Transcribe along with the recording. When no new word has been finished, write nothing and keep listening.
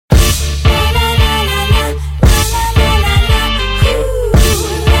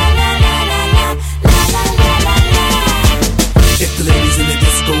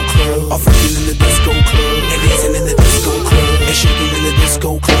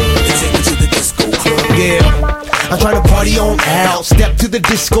party on out. Step to the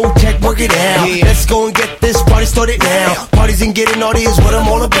discotheque, work it out. Let's go and get this party started now. Parties and getting naughty is what I'm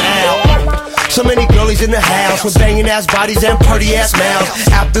all about. So many girlies in the house with banging ass bodies and pretty ass mouths.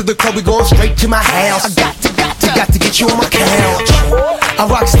 After the club, we going straight to my house. I got to get you on my couch. I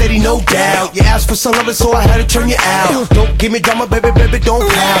rock steady, no doubt. You asked for some loving, so I had to turn you out. Don't give me drama, baby, don't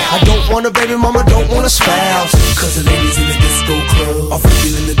pout. I don't want a baby mama, don't want a spouse. Cause the ladies in the disco club are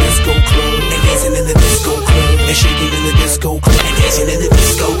freaking in the disco club and dancing in the disco club and shaking in the disco club and dancing in the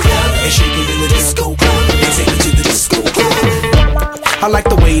disco club and shaking in the disco club and taking to the disco club. I like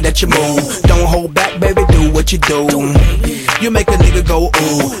the way that you move. Don't hold back, baby, do what you do. You make a nigga go,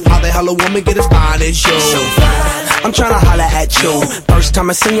 ooh. How the hell a woman get as fine as you? I'm tryna holla at you. First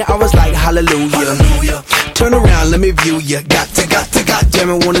time I seen you, I was like, hallelujah. Turn around, let me view you. Got to, goddamn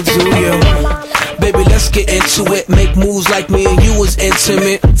it, wanna do you. Baby, let's get into it. Make moves like me and you was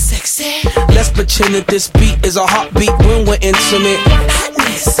intimate. Sexy. Let's pretend that this beat is a heartbeat when we're intimate.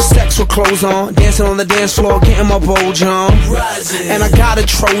 Sex with clothes on, dancing on the dance floor, getting my bulge on. And I got a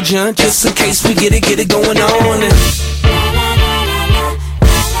Trojan, just in case we get it going on.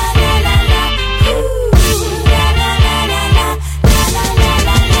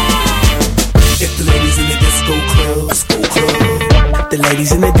 If the ladies in the disco club, the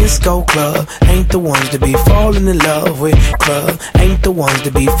ladies in the disco club ain't the ones to be falling in love with. Club ain't the ones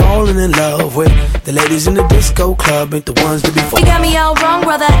to be falling in love with. The ladies in the disco club ain't the ones to be falling. You got me all wrong,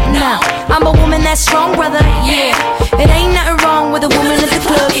 brother. No, I'm a woman that's strong, brother. Yeah, it ain't nothing wrong with a woman at the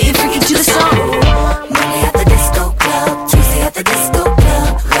club getting freaky to the song. Monday at the disco club, Tuesday at the disco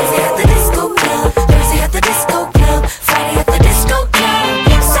club, Wednesday at the disco club, Thursday at the disco club, Friday at the disco club,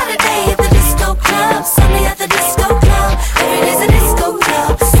 Saturday at the disco club, Sunday at the disco club. Every day's a disco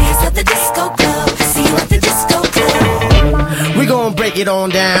club. See us at the disco club. See you at the disco club. We gon' break it on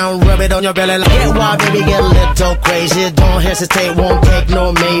down, rub it on your belly like get wild, baby, get a little crazy. Don't hesitate, won't take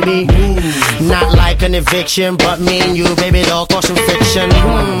no maybe. Not like an eviction, but me and you, baby, don't cause some friction.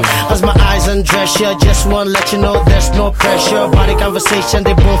 As my eyes undress you, just wanna let you know there's no pressure. Body conversation,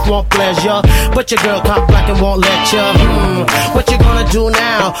 they both want pleasure, but your girl cock black and won't let you. What you gonna do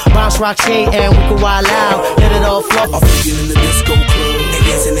now? Bounce, rock, skate, and we can wild out. Let it all flow. I'm freaking in the disco club and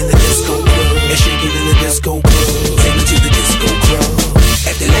dancing in the disco club and shaking in the disco club. Take me to the disco club.